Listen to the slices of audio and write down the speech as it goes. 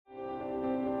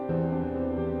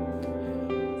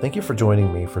Thank you for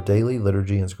joining me for Daily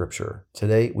Liturgy and Scripture.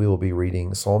 Today we will be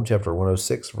reading Psalm chapter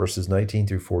 106, verses 19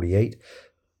 through 48,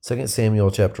 2 Samuel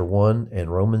chapter 1,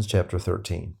 and Romans chapter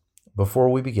 13. Before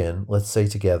we begin, let's say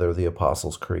together the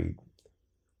Apostles' Creed.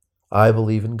 I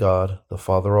believe in God, the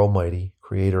Father Almighty,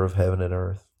 creator of heaven and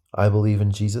earth. I believe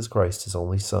in Jesus Christ, his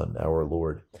only Son, our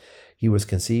Lord. He was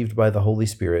conceived by the Holy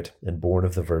Spirit and born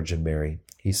of the Virgin Mary.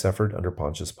 He suffered under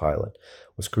Pontius Pilate,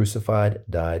 was crucified,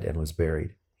 died, and was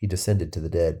buried. He descended to the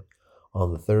dead.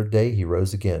 On the third day he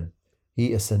rose again.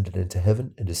 He ascended into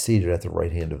heaven and is seated at the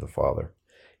right hand of the Father.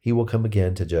 He will come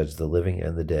again to judge the living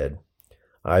and the dead.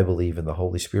 I believe in the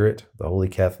Holy Spirit, the Holy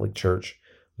Catholic Church,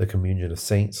 the communion of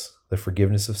saints, the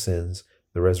forgiveness of sins,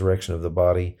 the resurrection of the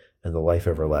body, and the life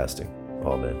everlasting.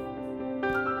 Amen.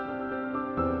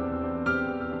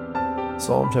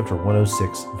 Psalm chapter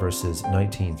 106, verses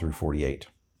 19 through 48.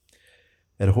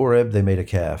 At Horeb they made a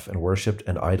calf and worshipped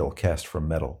an idol cast from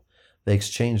metal. They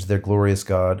exchanged their glorious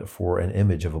God for an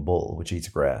image of a bull which eats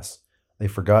grass. They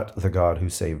forgot the God who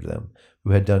saved them,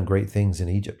 who had done great things in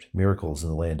Egypt, miracles in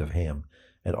the land of Ham,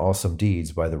 and awesome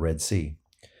deeds by the Red Sea.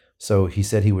 So he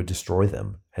said he would destroy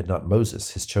them, had not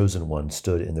Moses, his chosen one,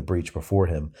 stood in the breach before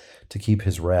him to keep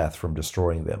his wrath from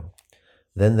destroying them.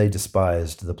 Then they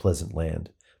despised the pleasant land.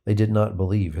 They did not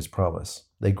believe his promise.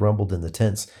 They grumbled in the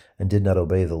tents and did not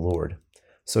obey the Lord.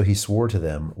 So he swore to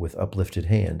them with uplifted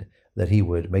hand that he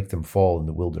would make them fall in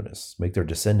the wilderness, make their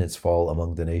descendants fall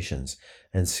among the nations,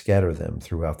 and scatter them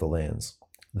throughout the lands.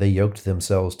 They yoked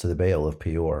themselves to the Baal of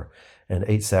Peor, and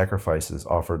ate sacrifices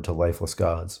offered to lifeless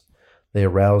gods. They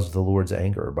aroused the Lord's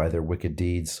anger by their wicked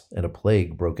deeds, and a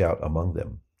plague broke out among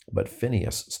them. But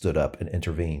Phinehas stood up and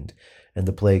intervened, and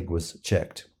the plague was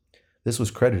checked. This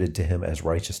was credited to him as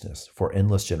righteousness for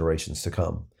endless generations to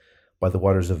come. By the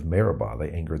waters of Meribah they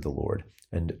angered the Lord,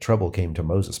 and trouble came to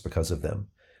Moses because of them.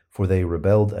 For they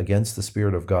rebelled against the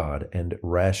Spirit of God, and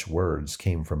rash words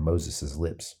came from Moses'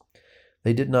 lips.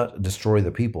 They did not destroy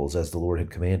the peoples as the Lord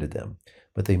had commanded them,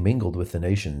 but they mingled with the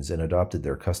nations and adopted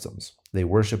their customs. They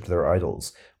worshipped their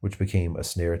idols, which became a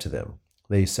snare to them.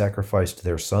 They sacrificed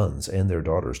their sons and their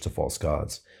daughters to false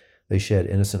gods. They shed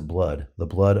innocent blood, the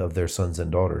blood of their sons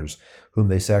and daughters, whom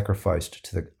they sacrificed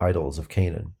to the idols of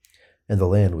Canaan. And the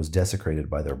land was desecrated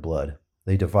by their blood.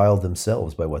 They defiled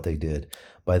themselves by what they did.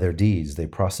 By their deeds they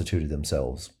prostituted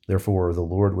themselves. Therefore the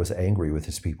Lord was angry with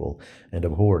his people and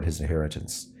abhorred his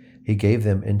inheritance. He gave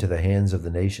them into the hands of the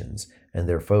nations, and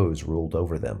their foes ruled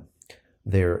over them.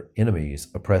 Their enemies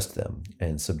oppressed them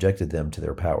and subjected them to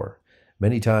their power.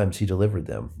 Many times he delivered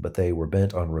them, but they were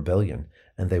bent on rebellion,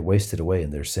 and they wasted away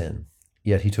in their sin.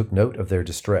 Yet he took note of their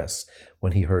distress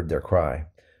when he heard their cry.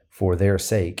 For their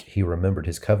sake he remembered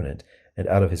his covenant, and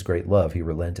out of his great love he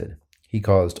relented. He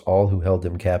caused all who held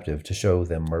them captive to show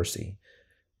them mercy.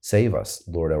 Save us,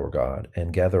 Lord our God,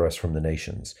 and gather us from the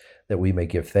nations, that we may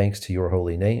give thanks to your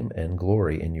holy name and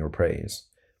glory in your praise.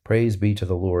 Praise be to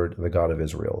the Lord, the God of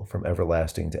Israel, from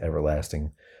everlasting to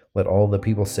everlasting. Let all the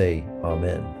people say,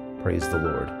 Amen. Praise the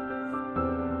Lord.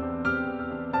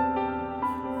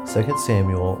 2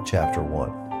 Samuel chapter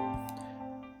 1.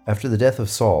 After the death of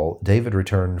Saul, David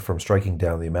returned from striking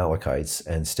down the Amalekites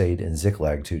and stayed in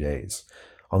Ziklag 2 days.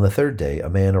 On the third day, a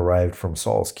man arrived from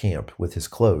Saul's camp with his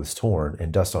clothes torn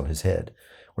and dust on his head.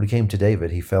 When he came to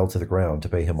David, he fell to the ground to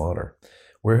pay him honor.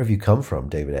 Where have you come from?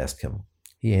 David asked him.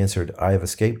 He answered, I have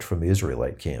escaped from the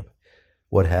Israelite camp.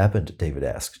 What happened? David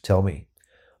asked. Tell me.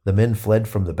 The men fled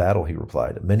from the battle, he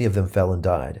replied. Many of them fell and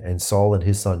died, and Saul and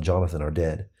his son Jonathan are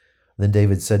dead. Then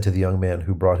David said to the young man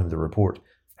who brought him the report,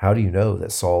 How do you know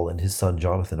that Saul and his son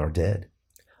Jonathan are dead?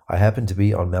 I happened to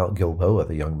be on Mount Gilboa,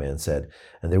 the young man said,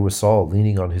 and there was Saul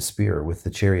leaning on his spear with the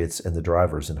chariots and the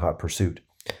drivers in hot pursuit.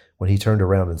 When he turned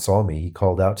around and saw me, he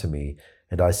called out to me,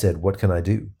 and I said, What can I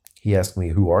do? He asked me,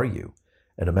 Who are you?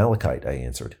 An Amalekite, I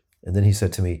answered. And then he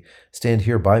said to me, Stand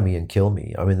here by me and kill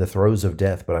me. I'm in the throes of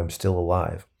death, but I'm still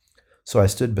alive. So I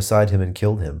stood beside him and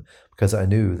killed him, because I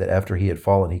knew that after he had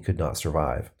fallen he could not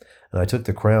survive. And I took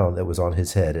the crown that was on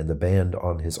his head and the band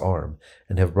on his arm,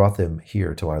 and have brought them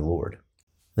here to my Lord.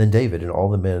 Then David and all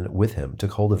the men with him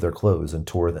took hold of their clothes and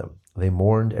tore them. They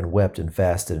mourned and wept and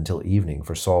fasted until evening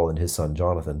for Saul and his son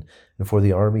Jonathan, and for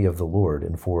the army of the Lord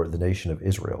and for the nation of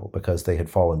Israel, because they had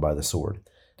fallen by the sword.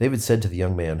 David said to the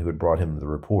young man who had brought him the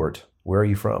report, Where are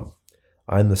you from?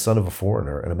 I am the son of a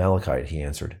foreigner, an Amalekite, he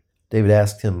answered. David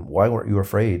asked him, Why weren't you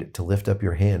afraid to lift up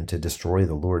your hand to destroy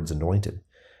the Lord's anointed?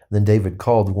 Then David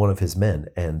called one of his men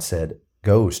and said,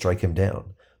 Go, strike him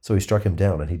down. So he struck him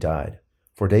down, and he died.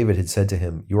 For David had said to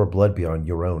him, Your blood be on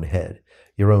your own head.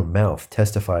 Your own mouth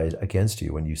testified against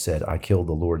you when you said, I killed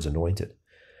the Lord's anointed.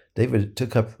 David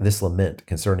took up this lament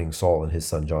concerning Saul and his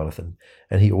son Jonathan,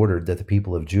 and he ordered that the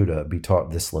people of Judah be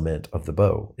taught this lament of the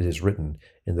bow. It is written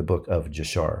in the book of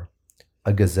Jashar.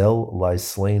 A gazelle lies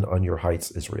slain on your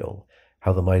heights, Israel.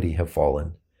 How the mighty have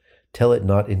fallen. Tell it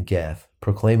not in Gath,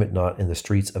 proclaim it not in the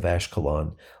streets of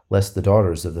Ashkelon, lest the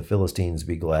daughters of the Philistines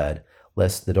be glad,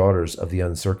 lest the daughters of the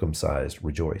uncircumcised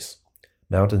rejoice.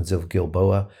 Mountains of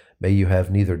Gilboa, may you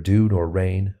have neither dew nor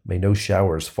rain, may no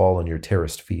showers fall on your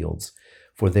terraced fields.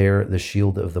 For there the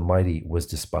shield of the mighty was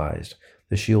despised,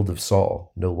 the shield of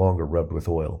Saul, no longer rubbed with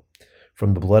oil.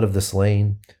 From the blood of the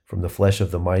slain, from the flesh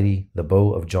of the mighty, the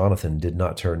bow of Jonathan did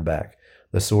not turn back,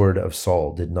 the sword of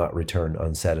Saul did not return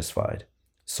unsatisfied.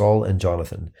 Saul and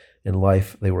Jonathan, in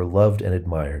life they were loved and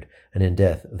admired, and in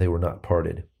death they were not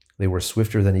parted. They were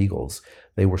swifter than eagles,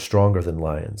 they were stronger than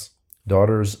lions.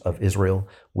 Daughters of Israel,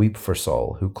 weep for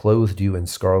Saul, who clothed you in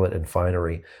scarlet and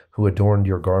finery, who adorned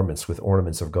your garments with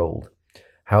ornaments of gold.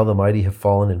 How the mighty have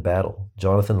fallen in battle.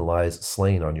 Jonathan lies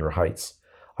slain on your heights.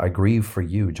 I grieve for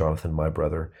you, Jonathan, my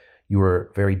brother. You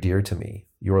were very dear to me.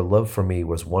 Your love for me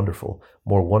was wonderful,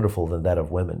 more wonderful than that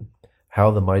of women.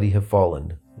 How the mighty have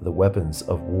fallen. The weapons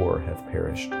of war have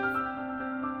perished.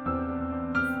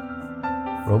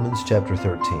 Romans chapter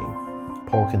 13.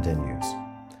 Paul continues.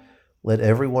 Let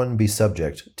everyone be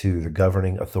subject to the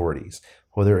governing authorities,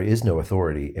 for there is no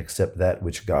authority except that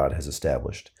which God has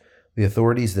established. The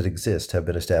authorities that exist have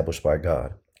been established by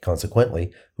God.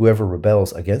 Consequently, whoever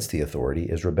rebels against the authority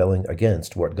is rebelling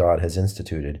against what God has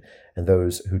instituted, and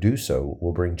those who do so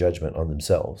will bring judgment on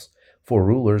themselves. For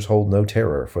rulers hold no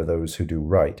terror for those who do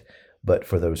right, but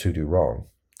for those who do wrong.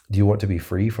 Do you want to be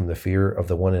free from the fear of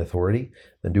the one in authority?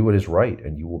 Then do what is right,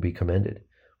 and you will be commended.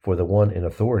 For the one in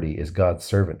authority is God's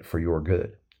servant for your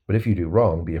good. But if you do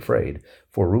wrong, be afraid,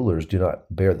 for rulers do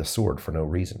not bear the sword for no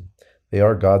reason. They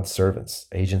are God's servants,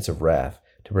 agents of wrath,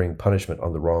 to bring punishment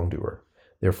on the wrongdoer.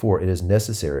 Therefore, it is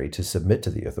necessary to submit to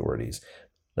the authorities,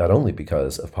 not only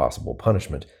because of possible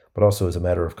punishment, but also as a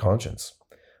matter of conscience.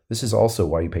 This is also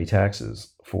why you pay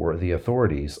taxes, for the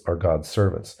authorities are God's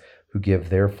servants, who give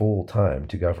their full time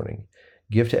to governing.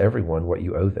 Give to everyone what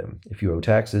you owe them. If you owe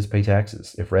taxes, pay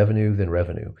taxes. If revenue, then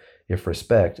revenue. If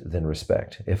respect, then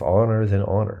respect. If honor, then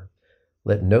honor.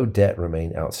 Let no debt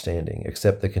remain outstanding,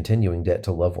 except the continuing debt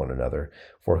to love one another,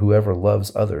 for whoever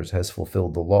loves others has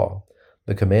fulfilled the law.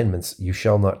 The commandments, you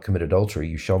shall not commit adultery,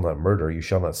 you shall not murder, you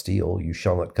shall not steal, you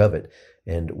shall not covet,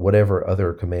 and whatever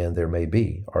other command there may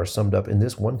be, are summed up in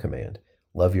this one command: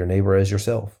 love your neighbor as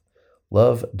yourself.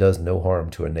 Love does no harm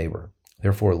to a neighbor.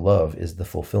 Therefore, love is the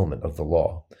fulfillment of the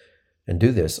law. And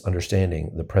do this,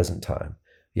 understanding the present time.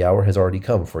 The hour has already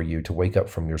come for you to wake up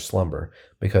from your slumber,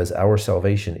 because our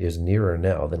salvation is nearer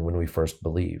now than when we first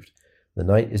believed. The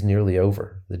night is nearly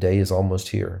over, the day is almost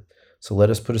here. So let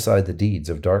us put aside the deeds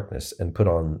of darkness and put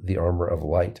on the armor of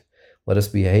light. Let us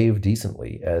behave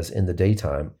decently as in the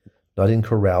daytime, not in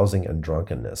carousing and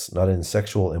drunkenness, not in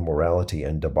sexual immorality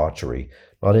and debauchery,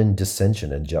 not in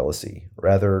dissension and jealousy.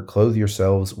 Rather, clothe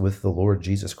yourselves with the Lord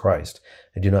Jesus Christ,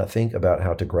 and do not think about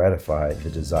how to gratify the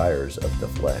desires of the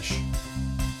flesh.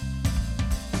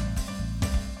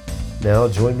 Now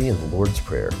join me in the Lord's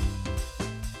Prayer.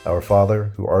 Our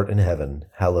Father, who art in heaven,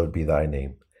 hallowed be thy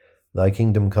name. Thy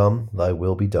kingdom come, thy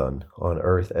will be done, on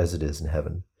earth as it is in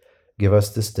heaven. Give us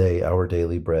this day our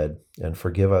daily bread, and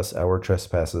forgive us our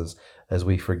trespasses, as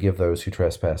we forgive those who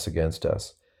trespass against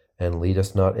us. And lead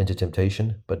us not into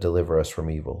temptation, but deliver us from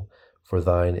evil. For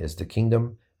thine is the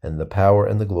kingdom, and the power,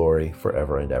 and the glory,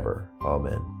 forever and ever.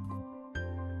 Amen.